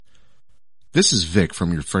This is Vic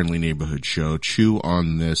from your friendly neighborhood show, Chew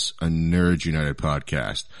on This, a Nerds United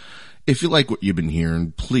podcast. If you like what you've been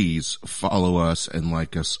hearing, please follow us and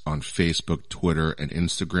like us on Facebook, Twitter, and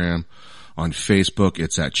Instagram. On Facebook,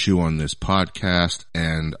 it's at Chew on This podcast,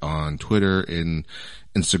 and on Twitter and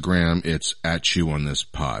Instagram, it's at Chew on This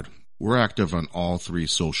pod. We're active on all three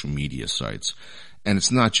social media sites, and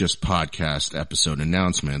it's not just podcast episode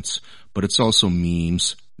announcements, but it's also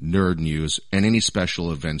memes, nerd news, and any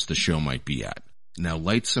special events the show might be at. Now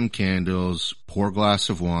light some candles, pour a glass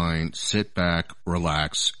of wine, sit back,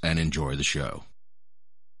 relax, and enjoy the show.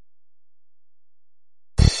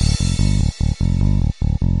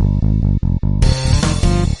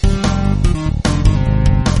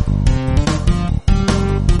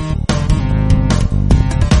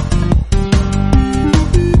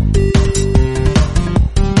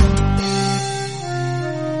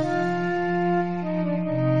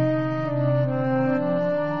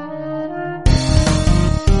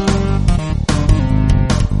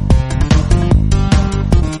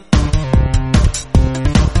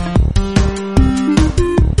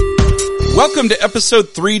 Welcome to episode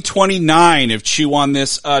 329 of Chew on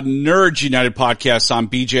This, a Nerds United podcast. I'm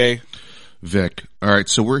BJ. Vic. All right,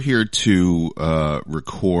 so we're here to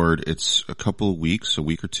record. It's a couple of weeks, a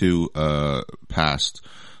week or two past,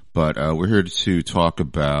 but we're here to talk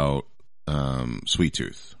about Sweet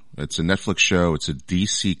Tooth. It's a Netflix show. It's a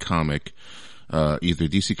DC comic, either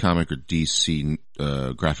DC comic or DC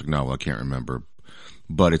graphic novel. I can't remember,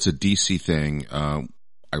 but it's a DC thing.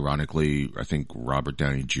 Ironically, I think Robert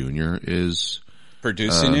Downey Jr. is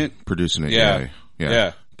Producing it.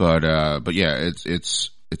 Yeah. But yeah, it's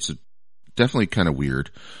definitely kind of weird.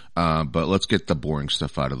 But let's get the boring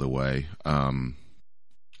stuff out of the way.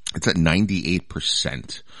 It's at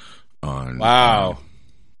 98% on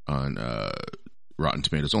Rotten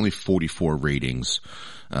Tomatoes. Only 44 ratings.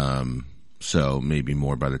 So maybe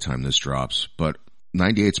more by the time this drops, but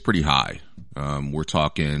 98 is pretty high. We're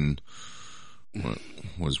talking,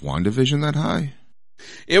 was WandaVision that high?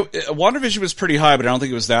 WandaVision was pretty high, but I don't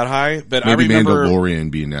think it was that high. But maybe I remember Mandalorian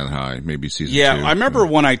being that high. Maybe season 2. Yeah, I remember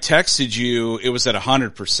when I texted you, it was at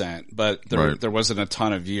 100%, but Right. there wasn't a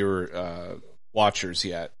ton of watchers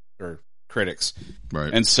yet, or critics.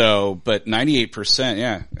 Right. And so, but 98%,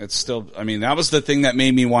 yeah, it's still, I mean, that was the thing that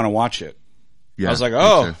made me want to watch it. Yeah, I was like,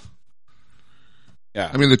 oh. okay. Yeah.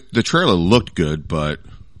 I mean, the trailer looked good, but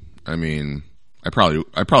I mean, I probably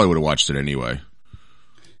would have watched it anyway.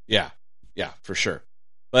 Yeah, for sure.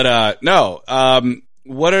 But, no,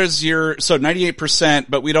 what is so 98%,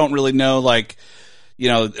 but we don't really know, like, you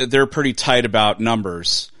know, they're pretty tight about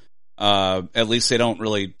numbers. At least they don't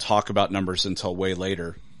really talk about numbers until way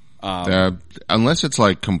later. Unless it's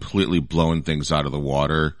like completely blowing things out of the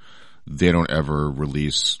water, they don't ever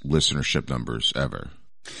release listenership numbers ever.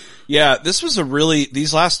 Yeah,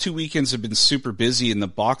 these last 2 weekends have been super busy in the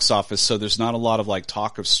box office, so there's not a lot of like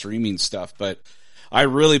talk of streaming stuff, but I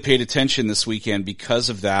really paid attention this weekend because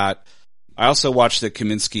of that. I also watched the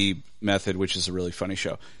Kaminsky Method, which is a really funny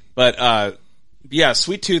show. But, yeah,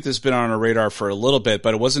 Sweet Tooth has been on our radar for a little bit,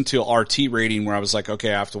 but it wasn't until RT rating where I was like,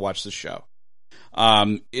 okay, I have to watch this show.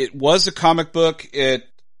 It was a comic book. There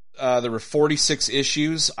were 46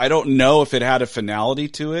 issues. I don't know if it had a finality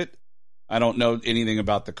to it. I don't know anything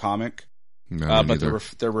about the comic. No, but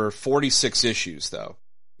there were 46 issues though.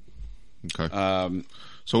 Okay.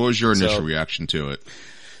 So what was your initial reaction to it?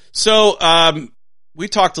 So, we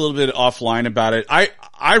talked a little bit offline about it.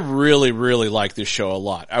 I really, really like this show a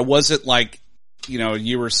lot. I wasn't like, you know,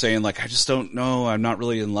 you were saying like, I just don't know. I'm not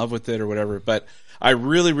really in love with it or whatever, but I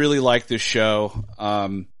really, really like this show.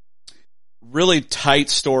 Really tight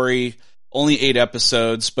story, only 8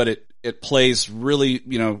 episodes, but it plays really,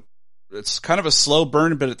 you know, it's kind of a slow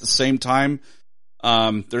burn, but at the same time,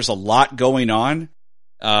 there's a lot going on.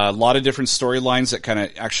 A lot of different storylines that kind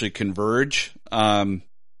of actually converge.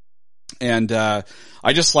 And I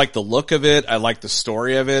just like the look of it. I like the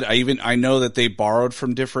story of it. I know that they borrowed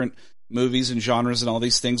from different movies and genres and all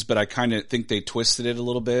these things, but I kind of think they twisted it a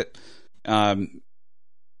little bit. I don't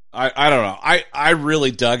know. I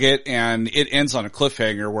really dug it, and it ends on a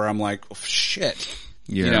cliffhanger where I'm like, oh, shit.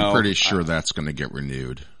 Yeah, you know, I'm pretty sure that's going to get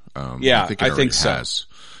renewed. Yeah, I think so. Has,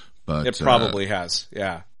 but it probably has.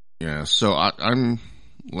 Yeah. Yeah. So I'm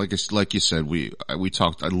like you said, we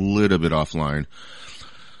talked a little bit offline.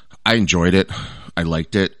 I enjoyed it. I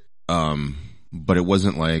liked it. But it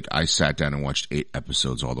wasn't like I sat down and watched 8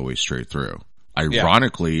 episodes all the way straight through.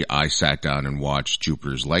 Ironically, I sat down and watched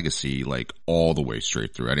Jupiter's Legacy like all the way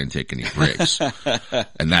straight through. I didn't take any breaks,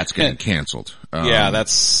 and that's getting canceled. Yeah, that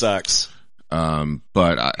sucks.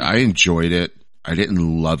 But I enjoyed it. I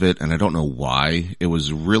didn't love it, and I don't know why. It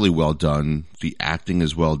was really well done. The acting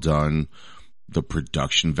is well done. The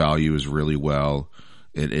production value is really well.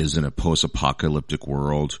 It is in a post-apocalyptic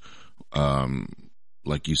world.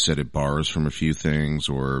 Like you said, it borrows from a few things,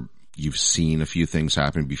 or you've seen a few things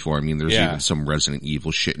happen before. I mean, there's even some Resident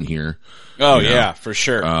Evil shit in here. Oh, yeah, for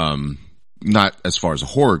sure. Not as far as the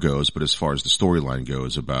horror goes, but as far as the storyline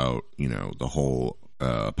goes about, the whole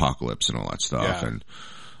apocalypse and all that stuff. Yeah.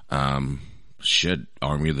 And shit,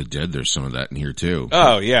 Army of the Dead, there's some of that in here too.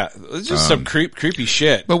 Oh, yeah. It's just some creepy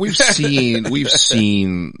shit. But we've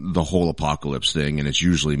seen the whole apocalypse thing, and it's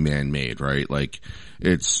usually man-made, right? Like,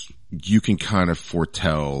 you can kind of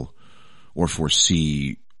foretell or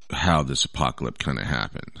foresee how this apocalypse kind of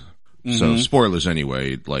happened. Mm-hmm. So, spoilers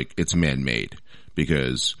anyway, like, it's man-made,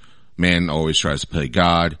 because man always tries to play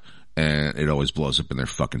God, and it always blows up in their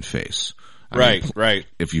fucking face. Right.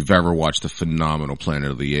 If you've ever watched the phenomenal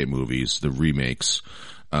Planet of the Apes movies, the remakes,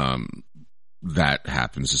 that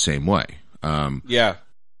happens the same way. Yeah.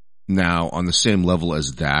 Now, on the same level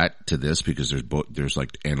as that to this, because there's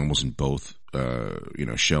like animals in both,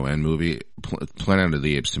 show and movie, Planet of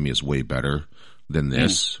the Apes to me is way better than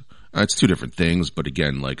this. It's two different things, but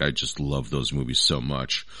again, like, I just love those movies so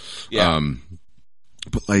much. Yeah.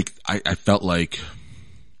 But like, I felt like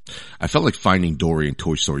Finding Dory in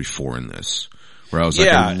Toy Story 4 in this, where I was like,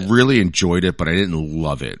 I really enjoyed it, but I didn't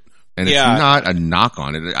love it. And it's not a knock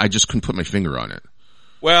on it. I just couldn't put my finger on it.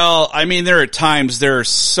 Well, I mean, there are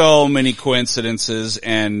so many coincidences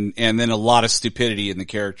and then a lot of stupidity in the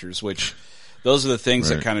characters, which those are the things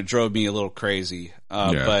that kind of drove me a little crazy.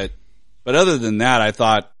 But other than that, I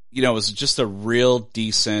thought, it was just a real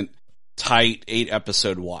decent, tight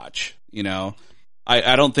 8-episode watch,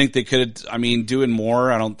 I don't think they could have, doing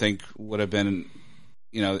more, I don't think would have been,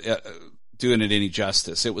 doing it any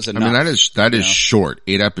justice. It was enough. I mean, that is short.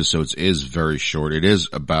 8 episodes is very short. It is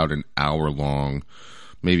about an hour long,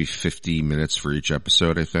 maybe 50 minutes for each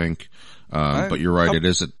episode, I think. But you're right. It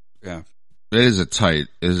is a tight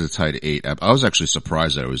 8. I was actually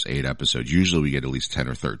surprised that it was 8 episodes. Usually we get at least 10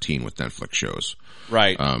 or 13 with Netflix shows.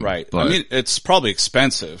 Right. But, it's probably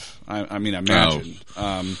expensive. I imagine.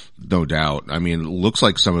 No doubt. It looks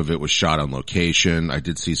like some of it was shot on location. I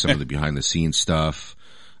did see some of the behind the scenes stuff.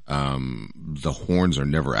 The horns are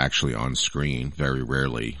never actually on screen. Very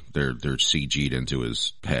rarely. They're CG'd into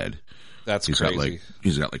his head. That's crazy.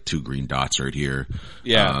 He's got like 2 green dots right here.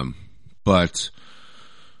 Yeah. But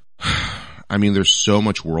there's so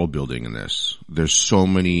much world building in this. There's so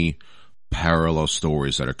many parallel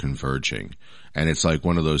stories that are converging. And it's like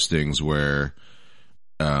one of those things where,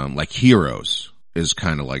 like Heroes is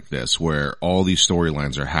kind of like this, where all these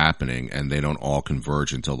storylines are happening and they don't all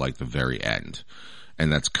converge until like the very end. And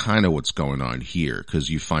that's kind of what's going on here, because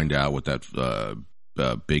you find out what that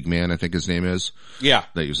big man, I think his name is. Yeah.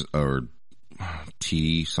 Or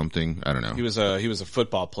T something. I don't know. He was a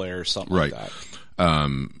football player or something like that.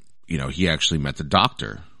 He actually met the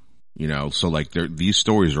doctor. So like these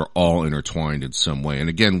stories are all intertwined in some way. And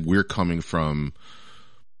again, we're coming from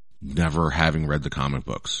never having read the comic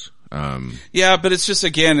books. But it's just,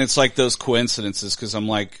 again, it's like those coincidences, because I'm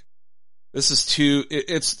like, this is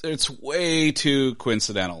it's way too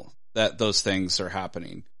coincidental that those things are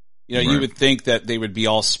happening. You would think that they would be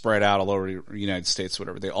all spread out all over the United States,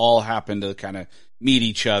 whatever. They all happen to kind of meet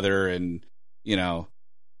each other, and,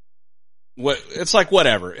 it's like,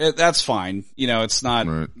 whatever, that's fine. It's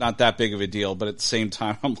not that big of a deal, but at the same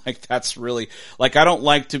time, I'm like, that's really, like, I don't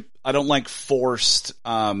like forced,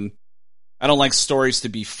 I don't like stories to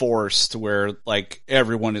be forced where like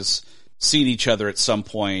everyone has seen each other at some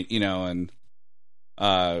point, and,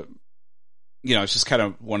 it's just kind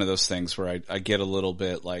of one of those things where I get a little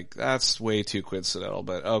bit like, that's way too coincidental,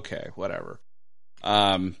 but okay, whatever.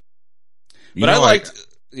 But I liked,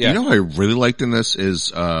 I really liked in this is,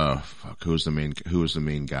 who was the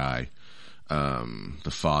main guy?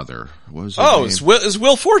 The father. What was his name? It's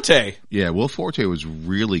Will Forte. Yeah, Will Forte was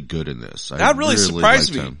really good in this. That really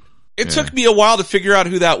surprised me. It took me a while to figure out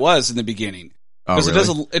who that was in the beginning. Because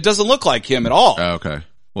it doesn't look like him at all. Oh, okay.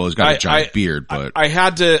 Well, he's got a giant beard, but I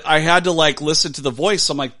had to like listen to the voice.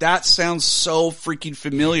 I'm like, that sounds so freaking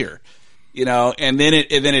familiar, and then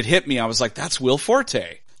it hit me. I was like, that's Will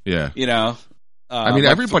Forte. Yeah.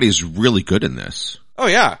 Everybody's really good in this. Oh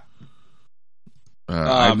yeah.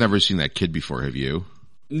 I've never seen that kid before. Have you?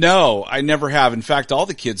 No, I never have. In fact, all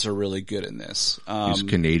the kids are really good in this. He's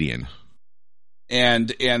Canadian. And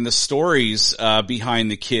the stories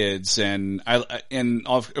behind the kids, and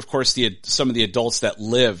of course some of the adults that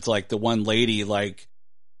lived, like the one lady, like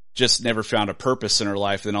just never found a purpose in her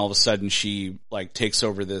life, and then all of a sudden she like takes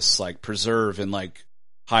over this like preserve and like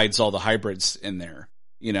hides all the hybrids in there,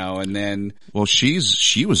 you know, and then. Well, she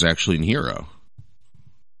was actually in Hero.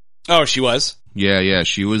 Oh, she was? Yeah.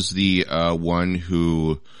 She was the, one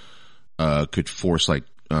who, could force like,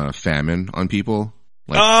 famine on people.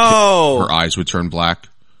 Like, her eyes would turn black.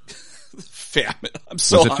 Famine. I'm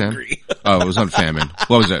so hungry. Oh, it was on famine.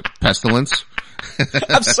 What was it? Pestilence?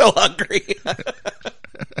 I'm so hungry.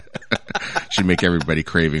 She'd make everybody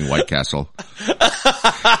craving White Castle.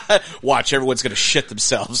 Watch, everyone's gonna shit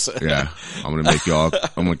themselves. Yeah. I'm gonna make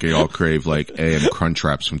y'all crave like AM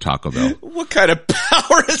Crunchwraps from Taco Bell. What kind of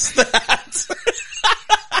power is that?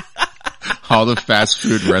 All the fast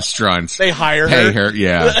food restaurants. They hire her.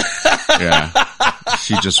 Yeah. Yeah.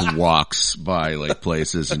 She just walks by like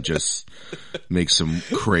places and just makes them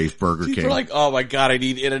crave Burger King. People are like, oh my God, I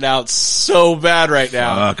need In-N-Out so bad right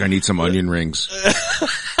now. Fuck, I need some onion rings.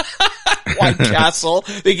 White Castle.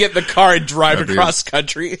 They get in the car and drive across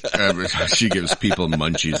country. She gives people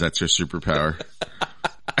munchies. That's her superpower.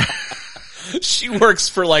 She works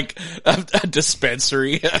for like a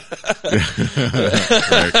dispensary. Right.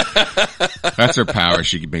 That's her power.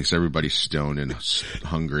 She makes everybody stoned and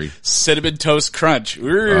hungry. Cinnamon Toast Crunch.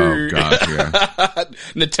 Oh God, yeah.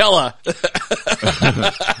 Nutella.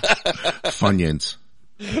 Funyuns.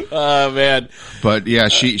 Oh man. But yeah,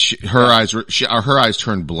 her eyes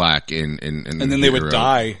turned black and then they would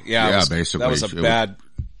die. Yeah, basically. That was a bad.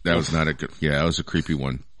 That was not a good. Yeah, that was a creepy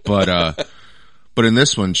one. But but in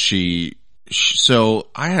this one, so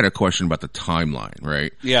I had a question about the timeline,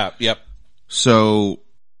 right? Yeah. Yep. So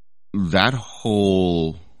that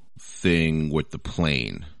whole thing with the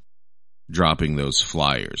plane dropping those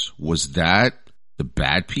flyers, was that the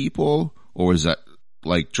bad people, or was that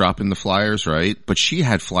like dropping the flyers, right? But she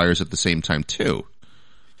had flyers at the same time too.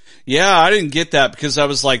 Yeah, I didn't get that because I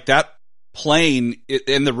was like, that plane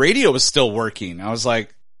and the radio was still working. I was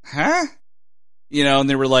like, huh? You know, and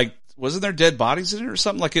they were like, wasn't there dead bodies in it or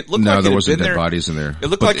something? Like it looked like there wasn't dead bodies in there. It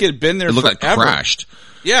looked like it had been there. It looked forever. like crashed.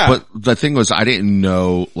 Yeah. But the thing was, I didn't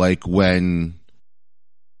know, like, when,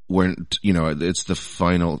 you know, it's the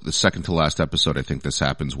second to last episode, I think this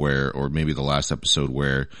happens or maybe the last episode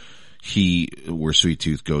where Sweet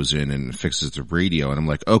Tooth goes in and fixes the radio. And I'm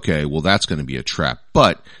like, okay, well, that's going to be a trap.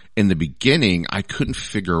 But in the beginning, I couldn't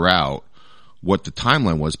figure out what the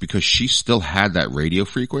timeline was because she still had that radio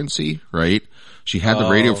frequency, right? She had the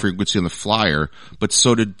radio frequency on the flyer, but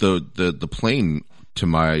so did the plane, to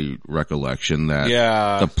my recollection, that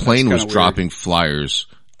the plane was dropping flyers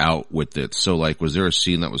out with it. So like, was there a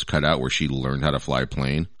scene that was cut out where she learned how to fly a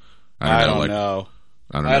plane? I don't know.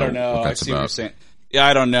 I don't know what that's I see about. what you're saying. Yeah,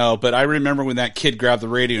 I don't know, but I remember when that kid grabbed the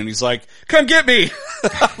radio and he's like, "Come get me!"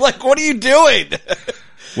 I'm like, "What are you doing?"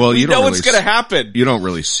 Well, you know what's going to happen. You don't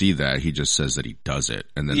really see that. He just says that he does it,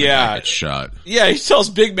 and then the guy gets shot. Yeah, he tells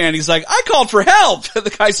Big Man, he's like, "I called for help." And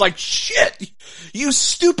the guy's like, "Shit, you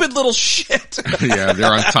stupid little shit." Yeah,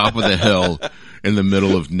 they're on top of the hill in the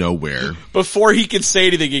middle of nowhere. Before he can say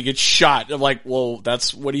anything, he gets shot. I'm like, well,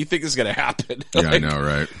 what do you think is going to happen? Yeah, I know,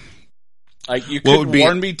 right? Like, you couldn't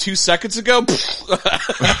warn me 2 seconds ago?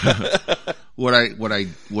 What I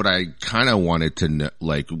kind of wanted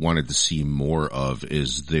to see more of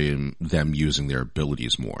is them using their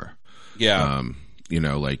abilities more. Yeah. You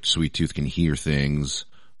know, like Sweet Tooth can hear things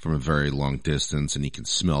from a very long distance and he can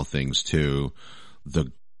smell things too.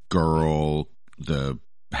 The girl, the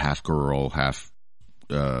half girl, half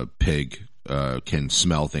pig, can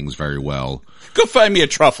smell things very well. Go find me a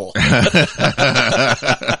truffle.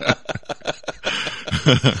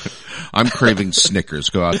 I'm craving Snickers.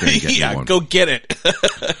 Go out there and get me one. Go get it.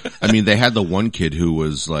 I mean, they had the one kid who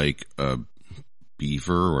was like a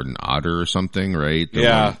beaver or an otter or something, right?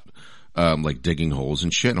 Like digging holes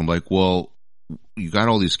and shit. And I'm like, well, you got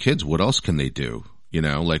all these kids. What else can they do? You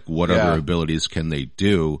know, like what other abilities can they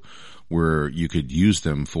do where you could use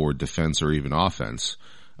them for defense or even offense?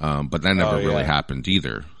 But that never really happened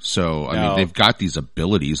either. So, I mean, they've got these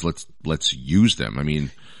abilities. Let's use them. I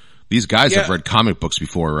mean, these guys have read comic books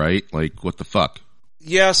before, right? Like, what the fuck?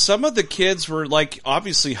 Yeah, some of the kids were like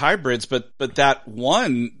obviously hybrids, but that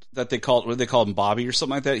one that they called him Bobby or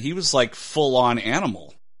something like that, he was like full on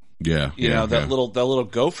animal. Yeah. You know, that little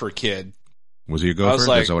gopher kid. Was he a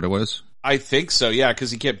gopher? Is that what it was? I think so, yeah, because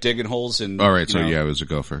he kept digging holes and all right, so yeah, it was a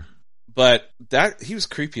gopher. But he was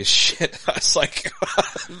creepy as shit. I was like,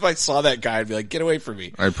 if I saw that guy, I'd be like, get away from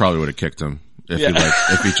me. I probably would have kicked him.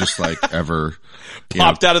 If he just like ever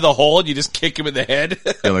popped out of the hole and you just kick him in the head.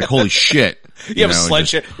 You're like, holy shit. You have a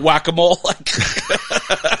sledgehammer, whack-a-mole.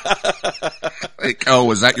 Like, oh,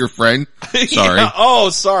 was that your friend? Sorry. Yeah.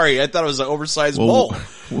 Oh, sorry. I thought it was an oversized mole.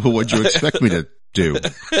 Well, what'd you expect me to do.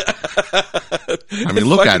 I mean,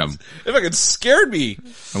 look at him. It fucking scared me.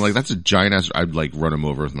 I'm like, that's a giant ass. I'd like run him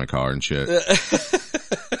over with my car and shit.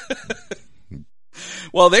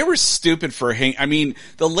 Well, they were stupid for I mean,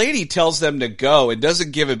 the lady tells them to go and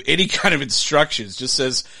doesn't give him any kind of instructions. Just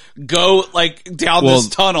says, go like down this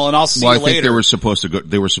tunnel and I'll see you later. Well, I think they were supposed to go.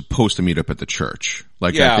 They were supposed to meet up at the church.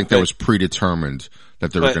 Like, I think that was predetermined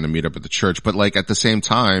that they were going to meet up at the church. But like at the same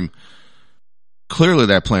time, clearly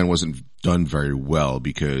that plan wasn't done very well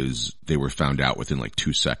because they were found out within like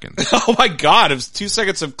 2 seconds. Oh my God. It was 2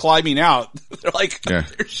 seconds of climbing out. They're like,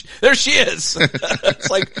 there she is.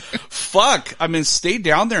 It's like, fuck. I mean, stay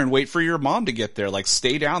down there and wait for your mom to get there. Like,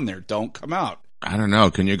 stay down there. Don't come out. I don't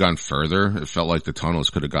know. Can you have gone further? It felt like the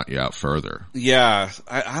tunnels could have gotten you out further. Yeah.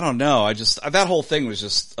 I don't know. That whole thing was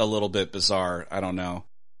just a little bit bizarre. I don't know.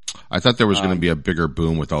 I thought there was going to be a bigger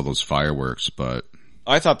boom with all those fireworks, but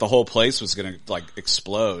I thought the whole place was going to like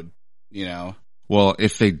explode, you know? Well,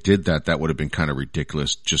 if they did that, that would have been kind of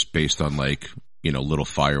ridiculous just based on like, you know, little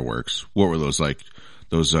fireworks. What were those like?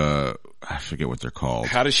 Those, I forget what they're called.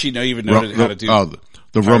 How does she even know how to do? Oh,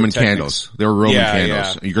 the Roman candles. They were Roman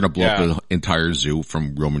candles. Yeah. You're going to blow up the entire zoo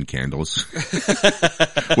from Roman candles.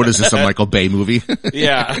 What is this, a Michael Bay movie?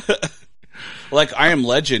 Yeah. Like I Am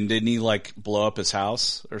Legend, didn't he like blow up his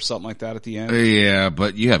house or something like that at the end? Yeah,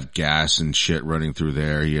 but you have gas and shit running through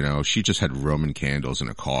there, you know. She just had Roman candles in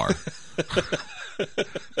a car.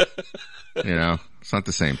 You know, it's not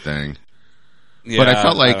the same thing. Yeah, but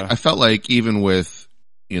I felt like even with,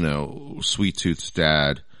 you know, Sweet Tooth's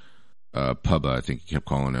dad, Pubba, I think he kept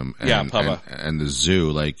calling him. And, Pubba. And the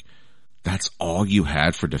zoo, like, that's all you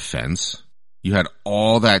had for defense? You had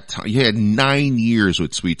all that time. You had 9 years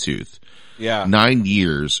with Sweet Tooth. Yeah. 9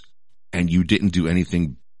 years, and you didn't do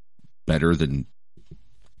anything better than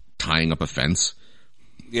tying up a fence?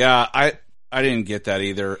 Yeah, I didn't get that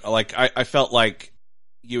either. Like, I felt like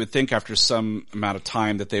you would think after some amount of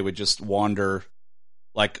time that they would just wander,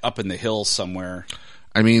 like, up in the hills somewhere.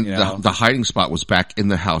 I mean, the hiding spot was back in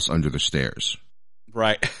the house under the stairs.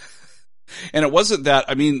 Right. And it wasn't that,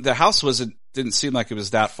 I mean, the house didn't seem like it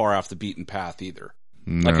was that far off the beaten path either.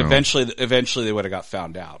 No. Like, eventually they would have got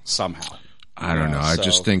found out somehow. I don't know. I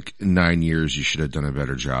just think 9 years you should have done a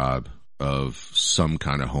better job of some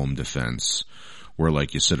kind of home defense where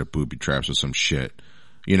like you set up booby traps or some shit.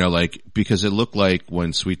 You know, like, because it looked like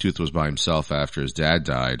when Sweet Tooth was by himself after his dad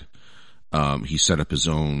died, he set up his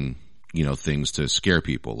own, you know, things to scare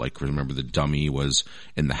people. Like, remember the dummy was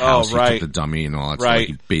in the house. Right. He took the dummy and all that stuff.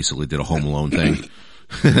 He basically did a Home Alone thing.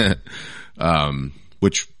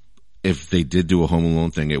 Which, if they did do a Home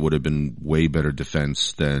Alone thing, it would have been way better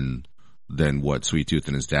defense than what Sweet Tooth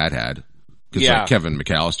and his dad had. Because like Kevin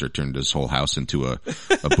McAllister turned his whole house into a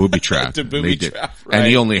booby trap. Trap, right. And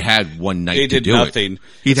he only had one night to do nothing. it.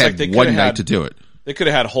 He'd had one night to do it. They could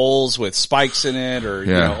have had holes with spikes in it or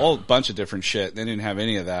you know, a whole bunch of different shit. They didn't have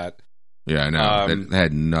any of that. Yeah, I know. They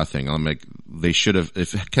had nothing. They should have,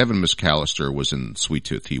 if Kevin McAllister was in Sweet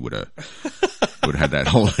Tooth, he would have had that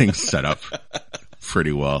whole thing set up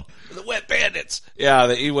pretty well. The Wet Bandits.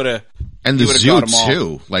 Yeah, he would have. And the zoo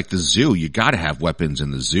too. Like the zoo, you gotta have weapons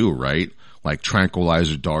in the zoo, right? Like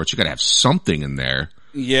tranquilizer darts. You gotta have something in there.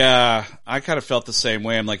 Yeah, I kind of felt the same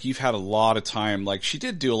way. I'm like, you've had a lot of time. Like, she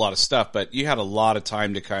did do a lot of stuff, but you had a lot of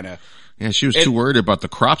time to kind of. Yeah, she was too worried about the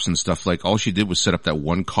crops and stuff. Like, all she did was set up that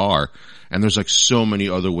one car. And there's like so many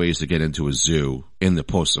other ways to get into a zoo in the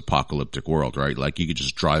post-apocalyptic world, right? Like, you could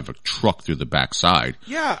just drive a truck through the backside.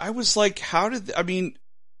 Yeah, I was like, it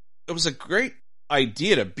was a great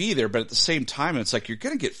idea to be there, but at the same time, it's like, you're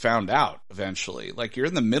going to get found out eventually. Like, you're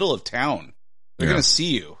in the middle of town. They're going to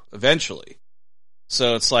see you eventually.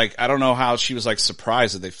 So it's like, I don't know how she was like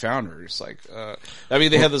surprised that they found her. It's like,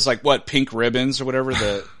 they had this like, pink ribbons or whatever,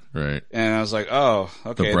 right. And I was like, oh,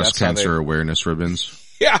 okay. The breast cancer awareness ribbons.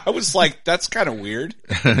 Yeah, I was like, that's kind of weird.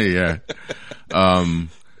 Yeah.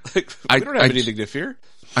 Like, we don't have anything to fear.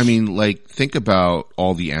 I mean, like, think about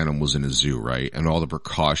all the animals in a zoo, right? And all the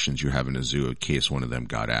precautions you have in a zoo in case one of them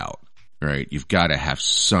got out, right? You've got to have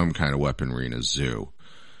some kind of weaponry in a zoo.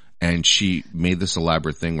 And she made this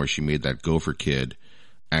elaborate thing where she made that gopher kid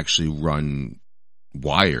actually run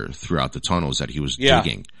wire throughout the tunnels that he was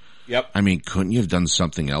digging. Yep. I mean, couldn't you have done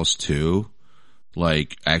something else too?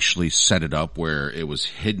 Like, actually set it up where it was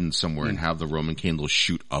hidden somewhere and have the Roman candles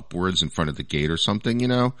shoot upwards in front of the gate or something, you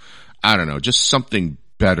know? I don't know. Just something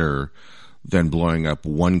better than blowing up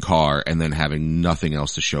one car and then having nothing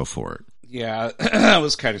else to show for it. Yeah, that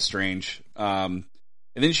was kind of strange. And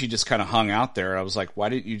then she just kind of hung out there. I was like, why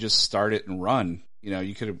didn't you just start it and run? You know,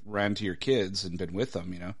 you could have ran to your kids and been with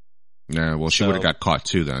them, you know? Yeah, well, she would have got caught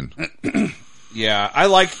too then. Yeah,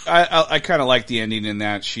 I kind of like the ending in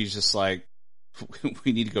that she's just like,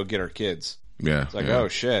 we need to go get our kids. Yeah. It's like, yeah. oh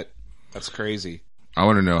shit, that's crazy. I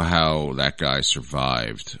want to know how that guy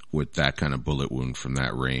survived with that kind of bullet wound from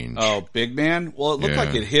that range. Oh, big man? Well, it looked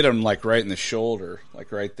like it hit him like right in the shoulder,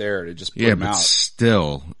 like right there to just put him out.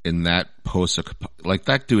 Still in that like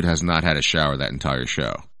that dude has not had a shower that entire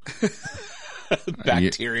show.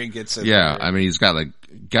 Bacteria gets in Yeah, there. I mean, he's got like,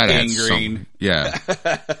 gangrene. Yeah.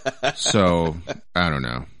 So, I don't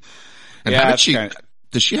know. And Yeah, how did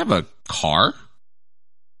does she have a car?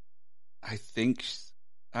 I think,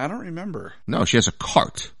 I don't remember. No, she has a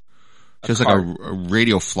cart. She has like a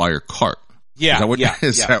radio flyer cart. Yeah.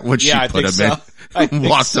 Is that what she put him in?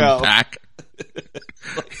 Walked him back.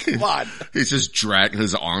 Come on. He's just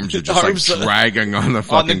his arms are just dragging on the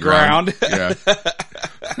fucking ground. Yeah.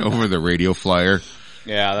 Over the radio flyer.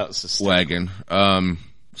 Yeah, that was just wagon.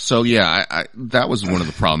 So yeah, I that was one of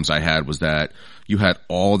the problems I had, was that you had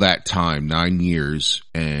all that time, 9 years,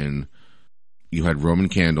 and you had Roman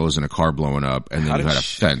candles and a car blowing up, and then you had a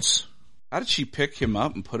fence. How did she pick him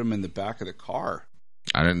up and put him in the back of the car?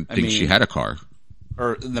 I didn't think she had a car.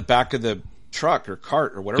 Or in the back of the truck or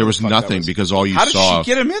cart or whatever. There was nothing, because all you How saw. How did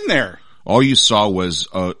she get him in there? All you saw was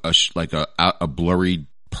a blurry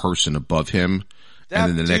person above him.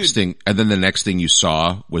 And then the next thing you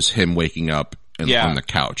saw was him waking up on the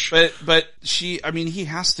couch. But he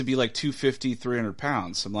has to be like 250, 300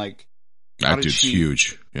 pounds. I'm like, that dude's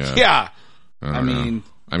huge. Yeah. Yeah. I mean,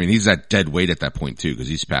 he's at dead weight at that point too, because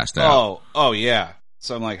he's passed out. Oh yeah.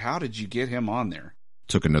 So I'm like, how did you get him on there?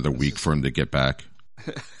 Took another week for him to get back.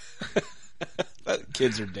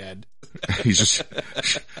 Kids are dead.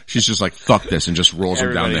 She's just like, fuck this, and just rolls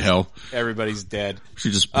him down the hill. Everybody's dead.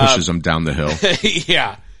 She just pushes him down the hill.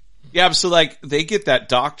 Yeah. Yeah. So like they get that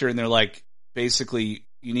doctor and they're like, basically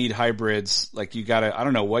you need hybrids. Like you gotta, I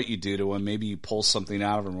don't know what you do to him. Maybe you pull something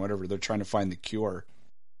out of him or whatever. They're trying to find the cure.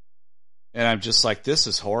 And I'm just like, this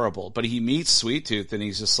is horrible. But he meets Sweet Tooth and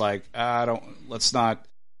he's just like, I don't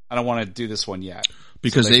want to do this one yet.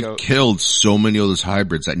 Because so they've killed so many of those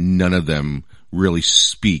hybrids that none of them really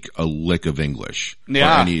speak a lick of English or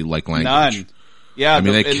any language. None. Yeah, I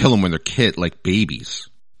mean, they kill them when they're like babies.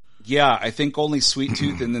 Yeah, I think only Sweet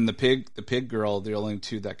Tooth and then the pig girl, they're the only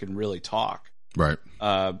two that can really talk. Right.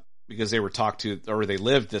 Because they were talked to, or they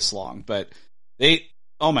lived this long. But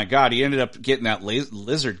oh my God, he ended up getting that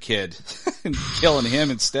lizard kid and killing him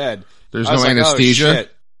instead. There's no anesthesia? Oh,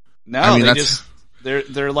 shit. No, I mean,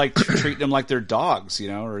 they're like treating them like they're dogs,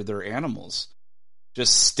 or they're animals.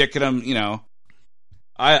 Just sticking them,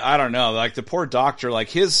 I don't know. Like the poor doctor, like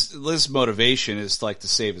his motivation is like to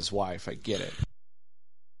save his wife. I get it.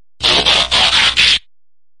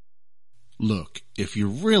 Look, if you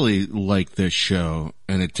really like this show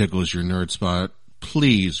and it tickles your nerd spot,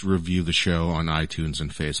 please review the show on iTunes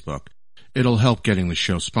and Facebook. It'll help getting the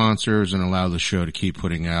show sponsors and allow the show to keep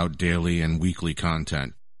putting out daily and weekly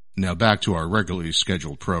content. Now back to our regularly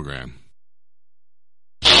scheduled program.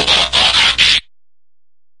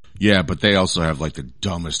 Yeah, but they also have like the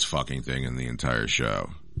dumbest fucking thing in the entire show.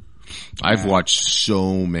 I've watched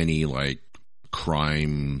so many like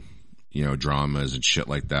crime, dramas and shit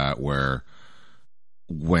like that where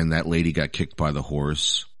when that lady got kicked by the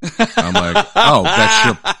horse, I'm like, oh,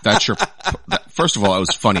 first of all, it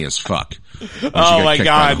was funny as fuck. When she got kicked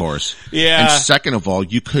by the horse. Yeah. And second of all,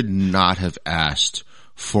 you could not have asked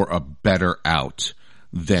for a better out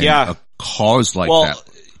than a cause like that.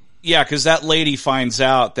 Yeah, because that lady finds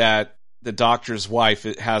out that the doctor's wife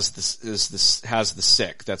has the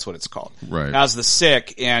sick. That's what it's called. Right. Has the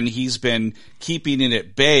sick, and he's been keeping it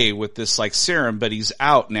at bay with this like serum, but he's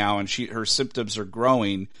out now, and her symptoms are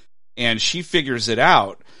growing, and she figures it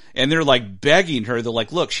out, and they're like begging her. They're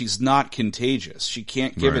like, "Look, she's not contagious. She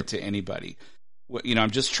can't give it to anybody.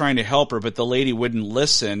 I'm just trying to help her." But the lady wouldn't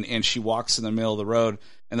listen, and she walks in the middle of the road,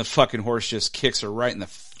 and the fucking horse just kicks her right in the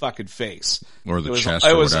fucking face. Or the chest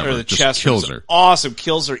or whatever. Or the just chest. Kills her. Awesome.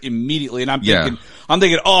 Kills her immediately. And I'm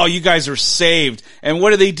thinking, oh, you guys are saved. And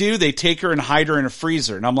what do? They take her and hide her in a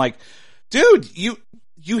freezer. And I'm like, dude,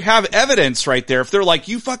 you have evidence right there. If they're like,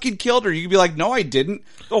 you fucking killed her, you could be like, no, I didn't.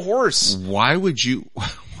 The horse. Why would you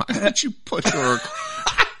put her?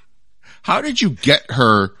 How did you get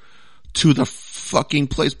her to the fucking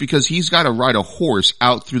place? Because he's got to ride a horse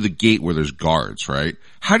out through the gate where there's guards, right?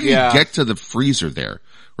 How did he get to the freezer there?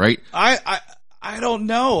 Right? I don't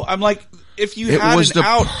know. I'm like, if you had was the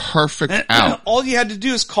out, perfect out. All you had to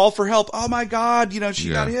do is call for help. Oh my God, she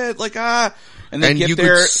got hit. Like, and then you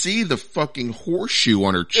there. could see the fucking horseshoe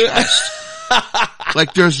on her chest.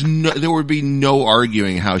 Like there would be no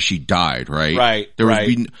arguing how she died, right? Right. There would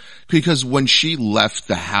be, because when she left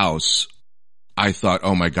the house I thought,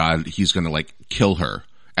 oh my God, he's going to like kill her.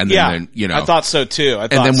 And then, you know, I thought so too.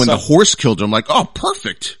 And then when the horse killed her, I'm like, oh,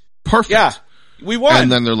 perfect. Yeah. We won.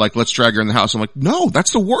 And then they're like, let's drag her in the house. I'm like, no,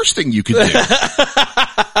 that's the worst thing you could do.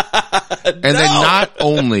 And then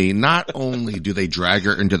not only do they drag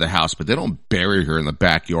her into the house, but they don't bury her in the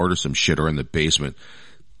backyard or some shit or in the basement.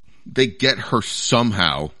 They get her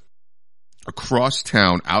somehow across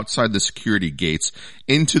town outside the security gates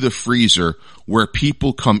into the freezer where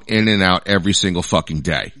people come in and out every single fucking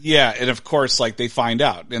day. Yeah. And of course, like they find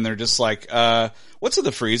out and they're just like, what's in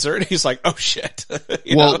the freezer? And he's like, oh shit.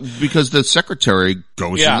 Well, because the secretary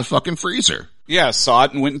goes in the fucking freezer. Yeah. Saw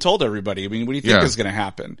it and went and told everybody. I mean, what do you think is going to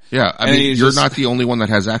happen? Yeah. I mean, you're not the only one that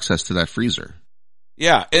has access to that freezer.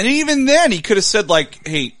 Yeah. And even then he could have said like,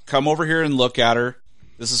 hey, come over here and look at her.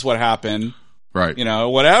 This is what happened. Right. You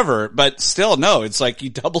know, whatever. But still, no, it's like he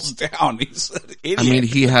doubles down. He's an idiot. I mean,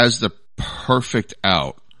 he has the perfect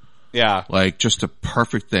out. Yeah. Like, just a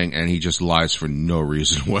perfect thing, and he just lies for no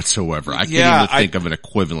reason whatsoever. I can't even think of an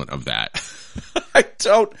equivalent of that.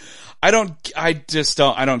 I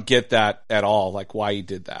don't get that at all, like why he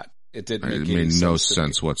did that. It didn't make any sense. It made no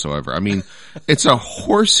sense whatsoever. I mean, it's a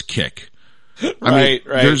horse kick. Right.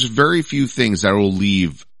 There's very few things that will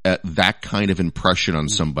leave that kind of impression on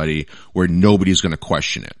somebody where nobody's going to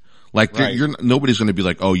question it. Like, nobody's going to be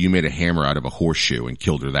like, oh, you made a hammer out of a horseshoe and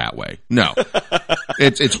killed her that way. No.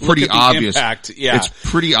 It's pretty obvious. Yeah. It's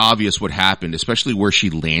pretty obvious what happened, especially where she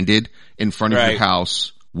landed in front of your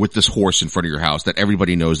house with this horse in front of your house that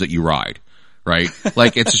everybody knows that you ride. Right?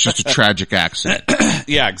 Like, it's just a tragic accident.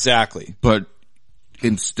 Yeah, exactly. But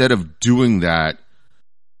instead of doing that,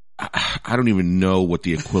 I don't even know what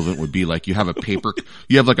the equivalent would be. Like, you have like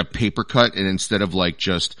a paper cut, and instead of like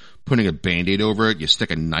just putting a Band-Aid over it, you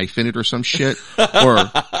stick a knife in it or some shit. or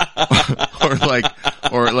like,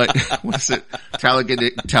 what is it?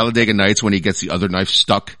 Talladega Nights when he gets the other knife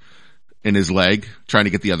stuck in his leg, trying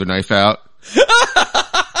to get the other knife out.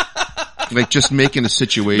 Like, just making a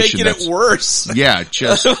situation it worse. Yeah,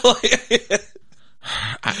 just.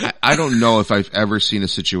 I don't know if I've ever seen a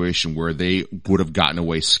situation where they would have gotten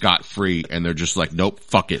away scot-free and they're just like, nope,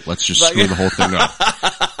 fuck it. Let's just screw the whole thing up.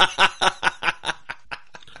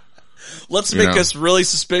 Let's make us really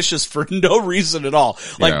suspicious for no reason at all.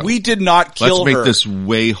 Like, we did not kill her. Let's make this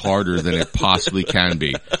way harder than it possibly can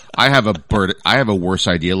be. I have a worse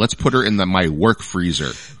idea. Let's put her in my work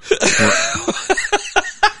freezer.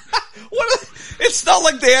 It's not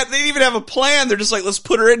like they didn't even have a plan. They're just like, let's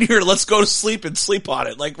put her in here. Let's go to sleep and sleep on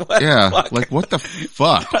it. Like, what? Yeah. Like, what the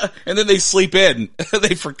fuck? And then they sleep in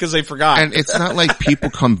because they forgot. And it's not like people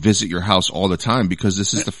come visit your house all the time because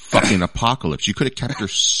this is the fucking apocalypse. You could have kept her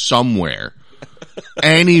somewhere.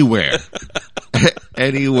 Anywhere.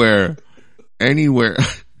 Anywhere.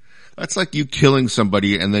 That's like you killing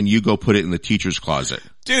somebody and then you go put it in the teacher's closet.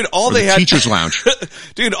 Dude, teacher's lounge.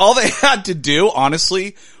 Dude, all they had to do,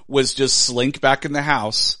 honestly, was just slink back in the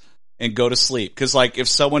house and go to sleep. Cause like if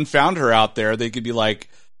someone found her out there, they could be like,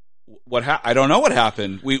 I don't know what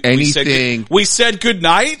happened. We said good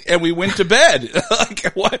night and we went to bed.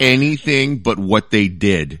 Like, what? Anything but what they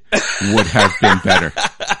did would have been better.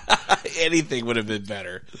 Anything would have been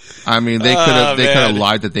better. I mean, they could have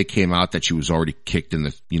lied that they came out that she was already kicked in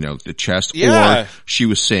the chest, or she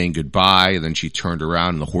was saying goodbye and then she turned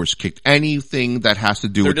around and the horse kicked. Anything that has to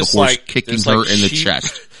do with the horse kicking her in the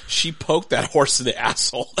chest. She poked that horse in the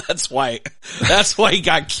asshole. That's why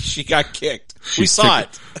she got kicked. We saw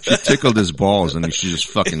it. She tickled his balls and she just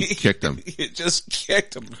fucking kicked him. It just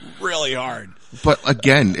kicked him really hard. But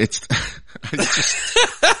again,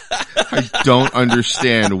 I don't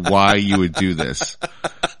understand why you would do this.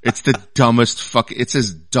 It's the dumbest it's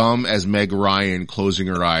as dumb as Meg Ryan closing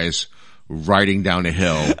her eyes, riding down a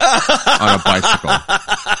hill on a bicycle.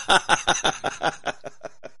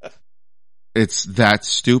 It's that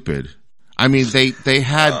stupid. I mean, they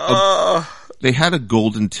had a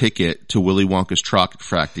golden ticket to Willy Wonka's chocolate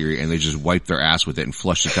factory and they just wiped their ass with it and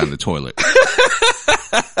flushed it down the toilet.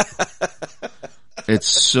 It's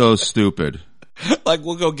so stupid. Like,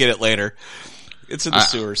 we'll go get it later. It's in the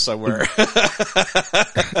sewer somewhere.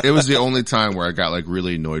 It was the only time where I got like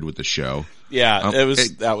really annoyed with the show. Yeah,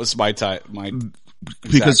 that was my time.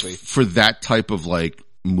 Because for that type of like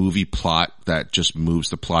movie plot that just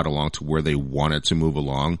moves the plot along to where they want it to move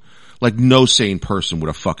along, like no sane person would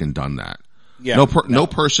have fucking done that. Yeah, no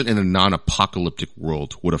person in a non-apocalyptic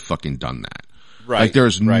world would have fucking done that. Right. Like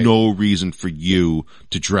there's no reason for you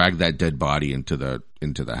to drag that dead body into the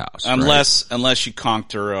house. Unless you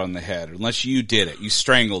conked her on the head, unless you did it. You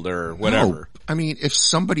strangled her or whatever. No, I mean, if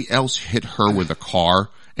somebody else hit her with a car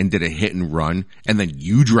and did a hit and run and then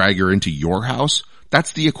you drag her into your house,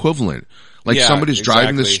 that's the equivalent. Like Yeah, somebody's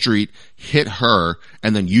driving the exactly. street, hit her,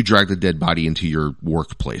 and then you drag the dead body into your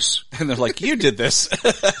workplace. And they're like, you did this.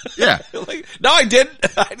 Yeah. Like, no, I didn't.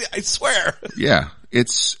 I swear. Yeah.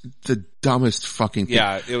 It's the dumbest fucking thing.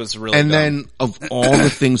 Yeah, it was really And dumb. then of all the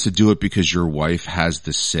things to do it because your wife has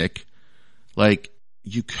the sick, like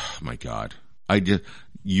oh my God,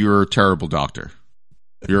 you're a terrible doctor.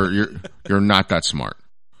 You're not that smart.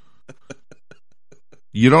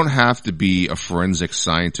 You don't have to be a forensic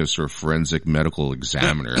scientist or a forensic medical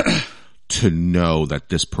examiner to know that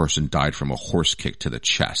this person died from a horse kick to the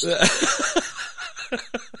chest.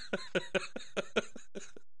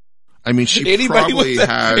 I mean,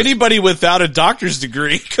 anybody without a doctor's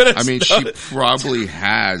degree could have. I mean, she probably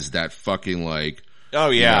has that fucking like. Oh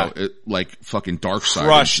yeah, like fucking dark side.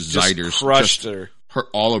 Crushed her.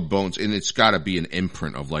 All her bones, and it's got to be an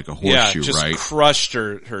imprint of like a horseshoe, just right? Crushed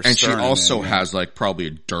her. And she also has like probably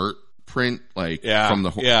a dirt print, like from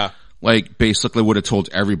the like basically would have told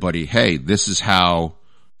everybody, "Hey, this is how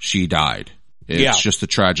she died. It's just a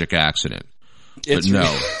tragic accident." But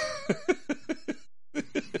no,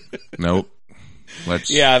 nope.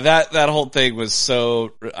 That whole thing was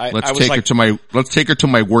so. Let's take her to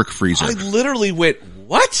my work freezer. I literally went,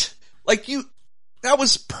 what? Like that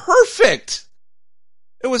was perfect.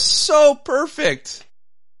 It was so perfect.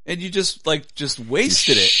 And you just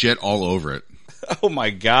wasted it. Shit all over it. Oh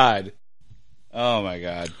my God.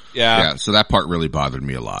 Yeah. Yeah. So that part really bothered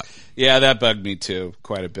me a lot. Yeah, that bugged me too,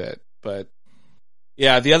 quite a bit. But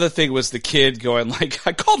yeah, the other thing was the kid going like,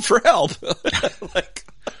 I called for help. Like,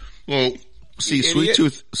 well, see, Sweet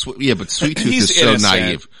Tooth is so innocent.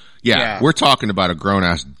 naive. Yeah, we're talking about a grown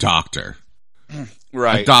ass doctor.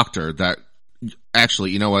 Right. A doctor that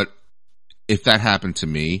actually, you know what? If that happened to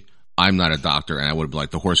me, I'm not a doctor and I would have been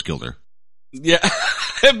like, the horse killed her. Yeah.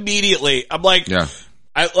 Immediately. I'm like, yeah.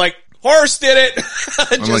 Horse did it.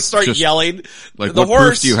 Start yelling. Like, what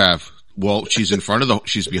proof do you have? Well, she's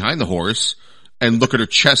she's behind the horse, and look at her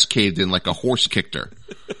chest caved in like a horse kicked her.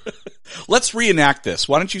 Let's reenact this.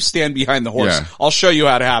 Why don't you stand behind the horse? Yeah. I'll show you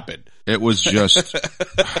how it happened. It was just,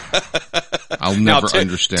 I'll never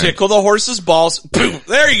understand. Tickle the horse's balls. Boom.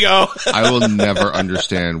 There you go. I will never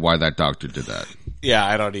understand why that doctor did that. Yeah,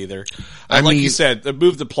 I don't either. Like you said, it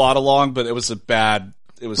moved the plot along, but it was stupid.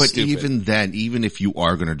 Even then, even if you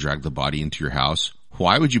are going to drag the body into your house,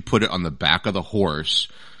 why would you put it on the back of the horse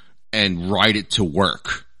and ride it to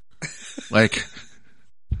work? Like,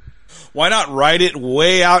 why not ride it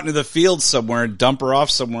way out into the field somewhere and dump her off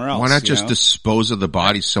somewhere else? Why not just dispose of the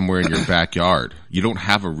body somewhere in your backyard? You don't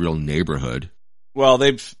have a real neighborhood. Well,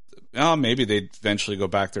 maybe they'd eventually go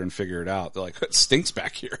back there and figure it out. They're like, it stinks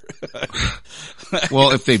back here.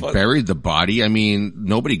 Well, if they buried the body, I mean,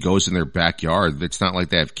 nobody goes in their backyard. It's not like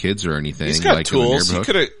they have kids or anything. He's got like tools. He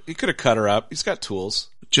could have cut her up. He's got tools.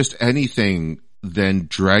 Just anything than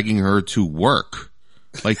dragging her to work.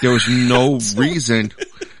 Like, there was no reason.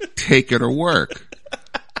 Take her to work.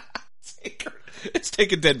 It's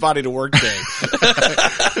take a dead body to work day.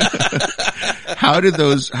 How did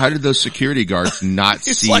those security guards not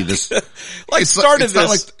see this? It's not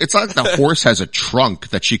like the horse has a trunk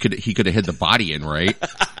that he could have hid the body in, right?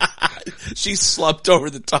 She slumped over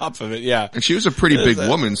the top of it, yeah. And she was a pretty big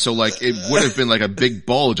woman, so like it would have been like a big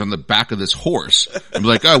bulge on the back of this horse. I'm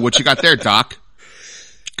like, oh, what you got there, Doc?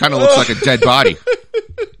 Kind of looks like a dead body.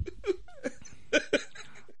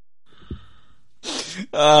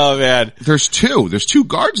 Oh man, there's two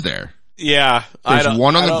guards there. Yeah, there's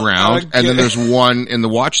one on the ground, and then there's one in the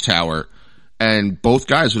watchtower. And both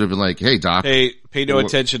guys would have been like, "Hey, Doc, pay no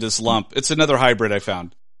attention to this lump. It's another hybrid I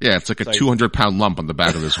found." Yeah, it's like a 200-pound lump on the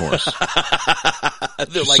back of this horse.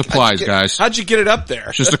 Like, supplies, guys. How'd you get it up there?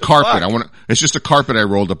 It's just a carpet. It's just a carpet I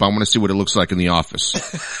rolled up. I want to see what it looks like in the office.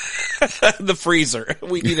 The freezer.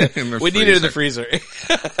 We need it. We need it in the freezer.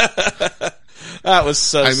 That was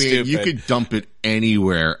so stupid. I mean, you could dump it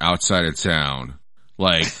anywhere outside of town,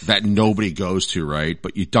 like that nobody goes to, right?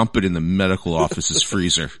 But you dump it in the medical office's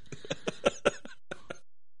freezer,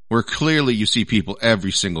 where clearly you see people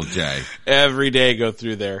every single day. Every day go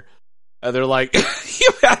through there. And they're like, you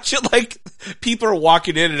imagine like people are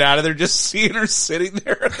walking in and out of there just seeing her sitting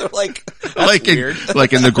there. They're like, that's weird.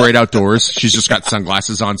 Like in the great outdoors, she's just got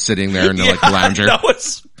sunglasses on sitting there and they're like lounger. No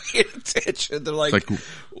one's paying attention. They're like,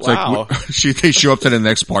 wow. They show up to the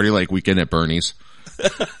next party like Weekend at Bernie's.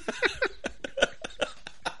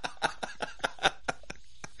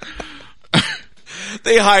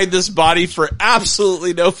 They hide this body for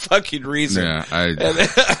absolutely no fucking reason. Yeah, and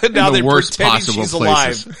now they're pretending she's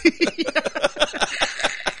alive.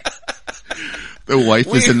 The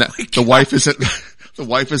The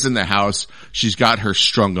wife is in the house. She's got her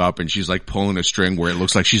strung up and she's like pulling a string where it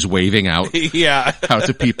looks like she's waving out, out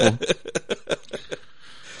to people.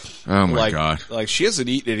 Oh my God. Like she hasn't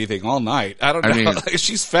eaten anything all night. I don't know. I mean,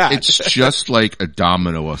 she's fat. It's just like a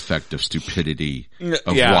domino effect of stupidity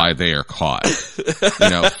of why they are caught. You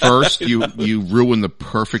know, first you ruin the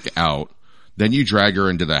perfect out, then you drag her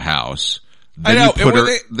into the house, then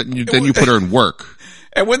you put her in work.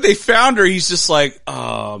 And when they found her, he's just like,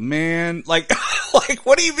 oh man, like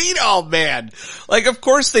what do you mean, oh man? Like, of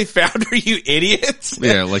course they found her, you idiots.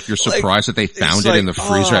 Yeah, like you're surprised that they found it in the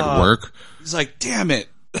freezer at work. He's like, damn it.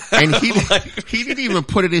 And he didn't even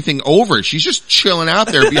put anything over it. She's just chilling out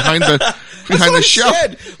there behind the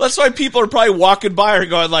shelf. That's why people are probably walking by her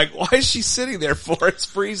going like, why is she sitting there for? It's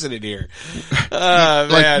freezing in here.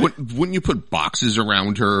 Man. Wouldn't you put boxes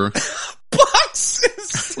around her?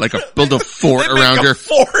 Boxes? Like build a fort around her.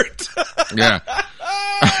 Fort. Yeah.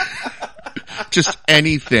 Just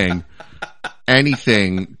anything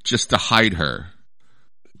just to hide her.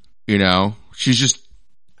 You know, she's just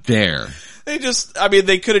there. They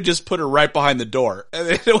could have just put her right behind the door, and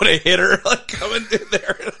they would have hit her like coming in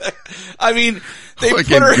there. I mean, they like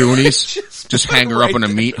put in her Goonies, just hang her up on a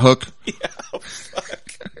meat hook. Yeah,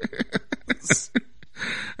 fuck.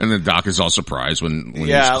 And then Doc is all surprised when he's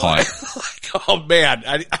caught. Like, oh man,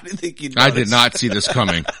 I didn't think he'd notice. I did not see this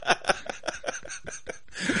coming.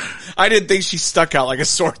 I didn't think she stuck out like a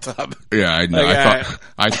sore thumb. Yeah, I know.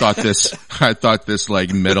 I thought this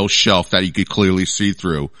like metal shelf that you could clearly see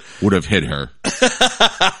through would have hit her.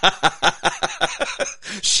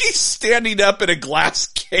 She's standing up in a glass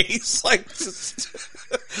case, like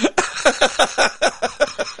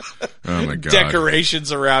oh my God.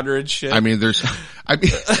 Decorations around her and shit. I mean,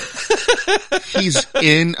 he's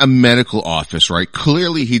in a medical office, right?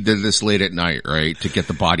 Clearly he did this late at night, right? To get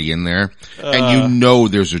the body in there. And you know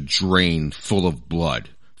there's a drain full of blood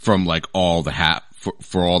from like all the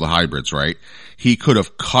for all the hybrids, right? He could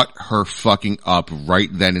have cut her fucking up right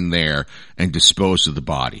then and there and disposed of the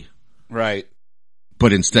body. Right.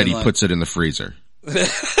 But instead he puts it in the freezer.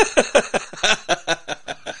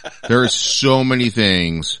 There are so many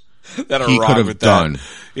things that he could have done.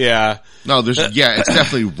 Yeah. No, it's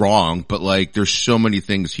definitely wrong, but like there's so many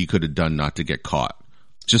things he could have done not to get caught.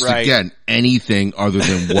 Just again, anything other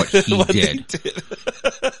than what he did.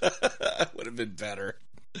 Would have been better.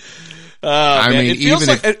 I mean,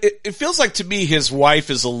 it feels like to me his wife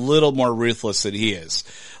is a little more ruthless than he is.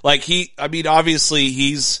 Like obviously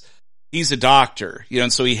he's a doctor, you know,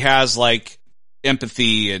 and so he has like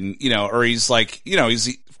empathy and, you know, or he's like, you know,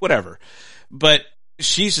 he's whatever. But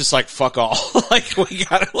she's just like, fuck all. Like, we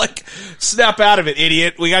gotta like snap out of it,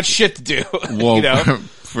 idiot. We got shit to do. Well, you know?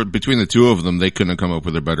 Between the two of them, they couldn't have come up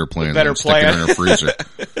with a better plan than sticking her in a freezer.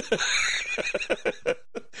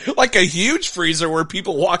 Like a huge freezer where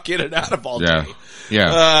people walk in and out of all day.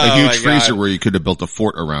 Yeah. A huge freezer where you could have built a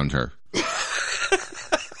fort around her.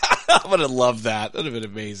 I would have loved that. That would have been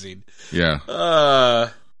amazing. Yeah.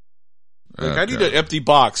 I need an empty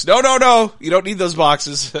box. No. You don't need those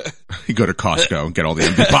boxes. You go to Costco and get all the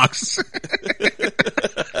empty boxes.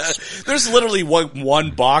 There's literally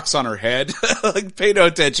one box on her head. Like, pay no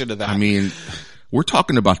attention to that. I mean, we're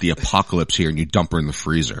talking about the apocalypse here and you dump her in the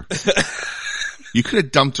freezer. You could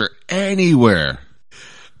have dumped her anywhere.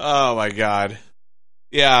 Oh my God.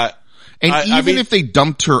 Yeah. And even if they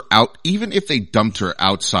dumped her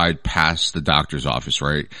outside past the doctor's office,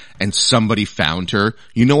 right? And somebody found her,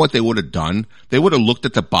 you know what they would have done? They would have looked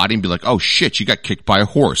at the body and be like, oh shit, she got kicked by a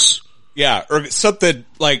horse. Yeah. Or something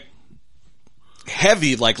like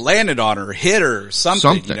heavy, like landed on her, hit her,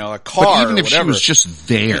 something. You know, a car. But even if she was just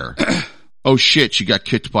there, oh shit, she got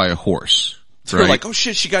kicked by a horse. So they're like, oh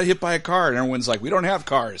shit, she got hit by a car. And everyone's like, we don't have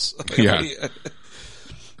cars. Yeah.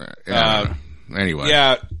 Anyway.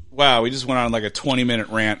 Yeah. Wow, we just went on like a 20-minute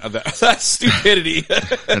rant of that stupidity.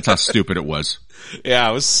 That's how stupid it was. Yeah,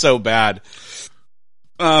 it was so bad.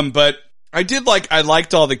 But I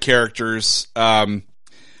liked all the characters. I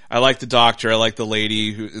liked the doctor, I liked the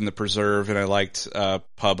lady who in the preserve, and I liked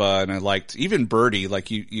Pubba, and I liked even Birdie.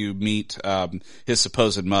 Like you meet his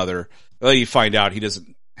supposed mother. Well, you find out he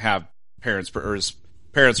doesn't have parents, or his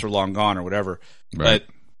parents are long gone or whatever. Right.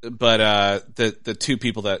 But the two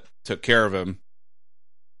people that took care of him,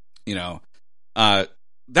 you know, that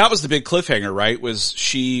was the big cliffhanger, right? Was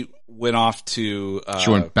she went off to,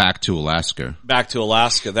 she went back to Alaska.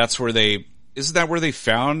 That's where isn't that where they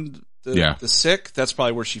found the sick? That's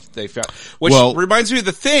probably where they found, which reminds me of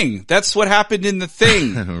The Thing. That's what happened in The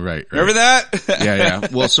Thing. Right. Remember that? Yeah.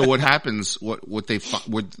 Well, so what happens,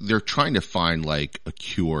 they're trying to find like a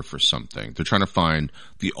cure for something. They're trying to find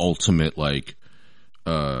the ultimate like,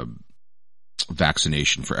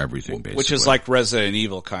 vaccination for everything, basically. Which is like Resident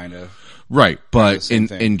Evil, kind of. Right. But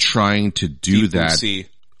Kind of in trying to do Deep Blue that, Sea.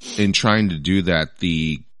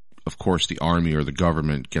 of course, the army or the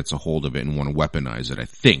government gets a hold of it and want to weaponize it. I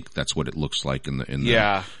think that's what it looks like in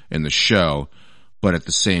the show. But at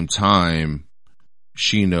the same time,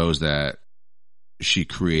 she knows that she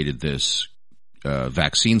created this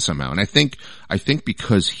vaccine somehow. And I think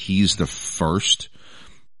because he's the first,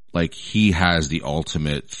 like, he has the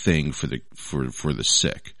ultimate thing for the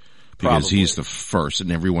sick, because Probably. he's the first,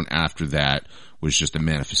 and everyone after that was just a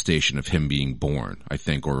manifestation of him being born, I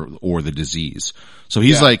think, or the disease. So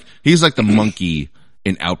he's like the monkey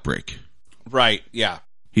in Outbreak. Right. Yeah.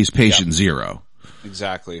 He's patient zero.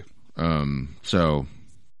 Exactly. So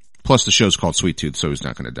plus the show's called Sweet Tooth, so he's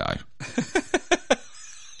not going to die.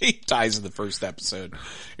 He dies in the first episode.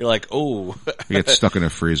 You're like, oh. He gets stuck in a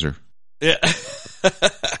freezer. Yeah.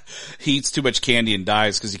 He eats too much candy and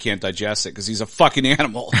dies because he can't digest it because he's a fucking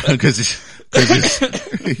animal. Because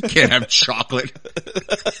he can't have chocolate.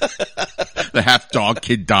 The half dog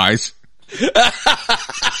kid dies.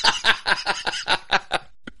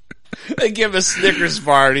 They give him a Snickers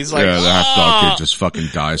bar and he's like, yeah, the half dog kid just fucking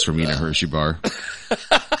dies from eating a Hershey bar.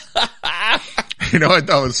 You know what?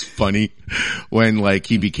 That was funny when, like,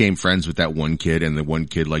 he became friends with that one kid, and the one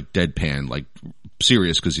kid, like, deadpan, like,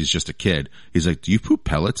 serious because he's just a kid. He's like, "Do you poop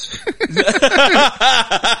pellets?"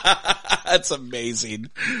 That's amazing.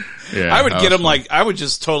 Yeah, I would get him like, I would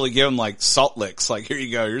just totally give him like salt licks. Like, here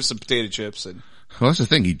you go. Here's some potato chips. And well, that's the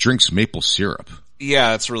thing. He drinks maple syrup.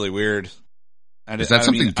 yeah, that's really weird. Is that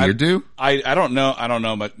something deer do? I don't know. I don't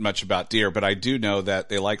know much about deer, but I do know that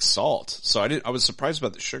they like salt. So I was surprised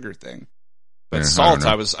about the sugar thing. But Yeah, salt,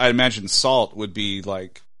 I don't know. I imagine salt would be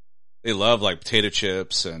like, they love like potato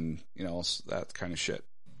chips and, you know, that kind of shit.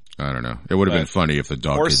 I don't know. It would have been funny if the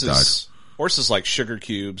dog kid died. Horses like sugar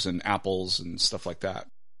cubes and apples and stuff like that.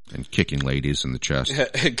 And kicking ladies in the chest.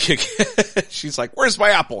 She's like, "Where's my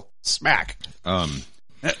apple?" Smack.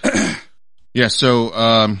 Yeah, so,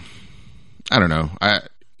 I don't know.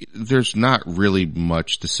 There's not really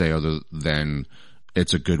much to say other than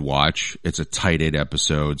it's a good watch. It's a tight 8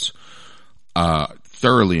 episodes.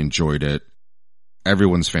 Thoroughly enjoyed it.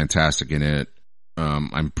 Everyone's fantastic in it.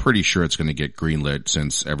 I'm pretty sure it's going to get greenlit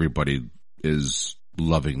since everybody is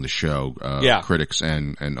loving the show. Critics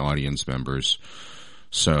and audience members.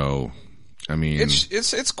 So, I mean,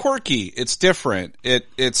 it's quirky. It's different.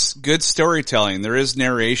 It's good storytelling. There is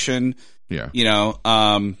narration. Yeah. You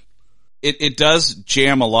know, it does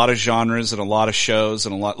jam a lot of genres and a lot of shows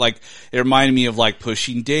and a lot, like, it reminded me of like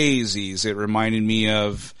Pushing Daisies. It reminded me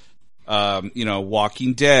of, you know,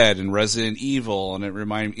 Walking Dead and Resident Evil, and it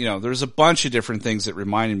reminded me, you know, there's a bunch of different things that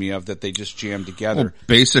reminded me of that they just jammed together. Well,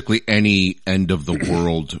 basically any end of the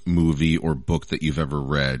world movie or book that you've ever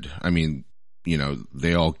read. I mean, you know,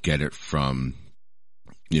 they all get it from,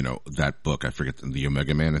 you know, that book. I forget, the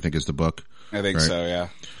Omega Man, I think, is the book. I think right? so, yeah.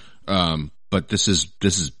 But this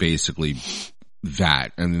is basically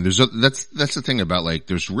that. And that's the thing about, like,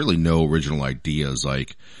 there's really no original ideas.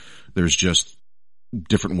 Like, there's just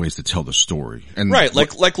different ways to tell the story. And right.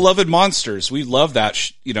 Like Love and Monsters. We loved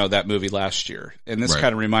that, you know, that movie last year. And this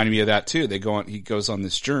kind of reminded me of that too. He goes on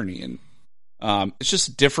this journey, and, it's just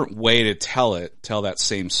a different way to tell that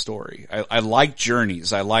same story. I like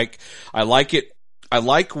journeys. I like it. I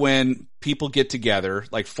like when people get together,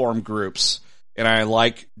 like form groups, and I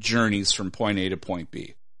like journeys from point A to point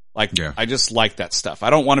B. Like, I just like that stuff. I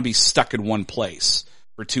don't want to be stuck in one place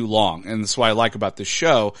for too long. And that's what I like about this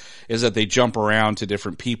show, is that they jump around to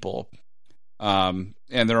different people. And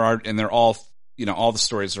they're all, you know, all the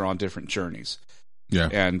stories are on different journeys. Yeah.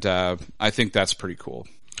 And, I think that's pretty cool.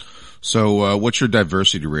 So, what's your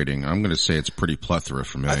diversity rating? I'm going to say it's pretty plethora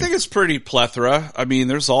for me. I think it's pretty plethora. I mean,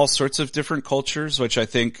 there's all sorts of different cultures, which I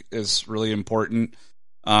think is really important.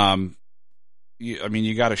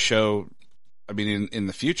 You got to show, I mean, in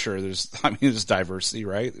the future, there's diversity,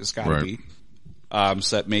 right? There's got to be.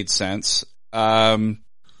 So that made sense. And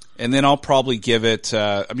then I'll probably give it,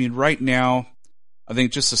 right now, I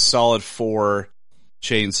think just a solid 4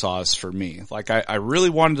 chainsaws for me. Like, I really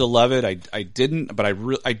wanted to love it. I didn't, but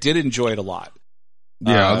I did enjoy it a lot.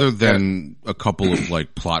 Yeah. Other than a couple of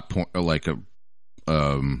like plot point, or like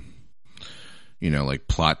like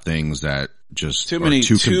plot things that just too many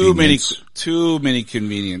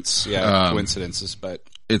convenience. Yeah. Coincidences, but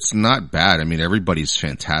it's not bad. I mean, everybody's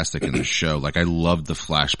fantastic in the show. Like, I loved the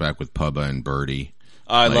flashback with Pubba and Birdie.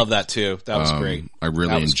 I love that too. That was great. I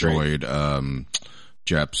really enjoyed,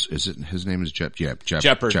 Jepp's, is it, his name is Jepp? Yeah,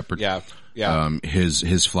 Jeppard. Yeah. Yeah. His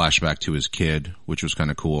flashback to his kid, which was kind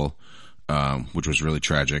of cool, which was really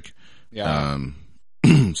tragic. Yeah.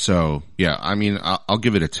 So yeah, I mean, I'll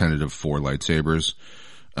give it a tentative 4 lightsabers.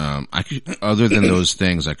 Other than those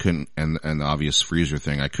things, I couldn't, and the obvious freezer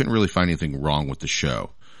thing, I couldn't really find anything wrong with the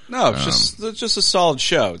show. No, it's just a solid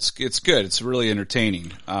show. It's good. It's really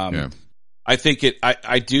entertaining. Yeah. I think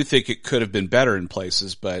I do think it could have been better in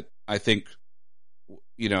places, but I think,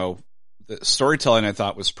 the storytelling I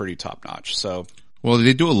thought was pretty top notch. So. Well,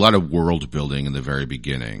 they do a lot of world building in the very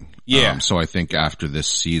beginning. Yeah. So I think after this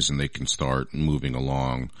season, they can start moving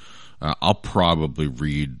along. I'll probably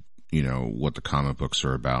read, what the comic books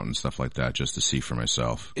are about and stuff like that just to see for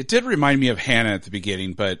myself. It did remind me of Hannah at the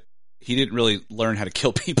beginning, but he didn't really learn how to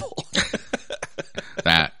kill people.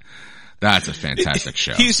 That's a fantastic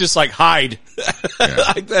show. He's just like, hide. Yeah.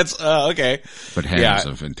 Like, that's, okay. But Hannah's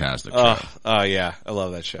a fantastic show. Yeah. I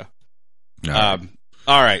love that show. All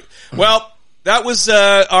right. Well, that was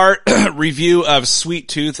our review of Sweet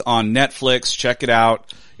Tooth on Netflix. Check it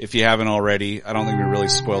out if you haven't already. I don't think we really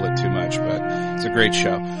spoiled it too much, but it's a great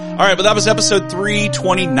show. All right, but that was episode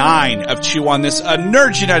 329 of Chew on This, a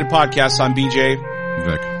Nerds United podcast. I'm BJ.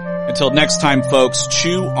 Vic. Until next time, folks,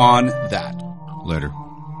 chew on that. Later.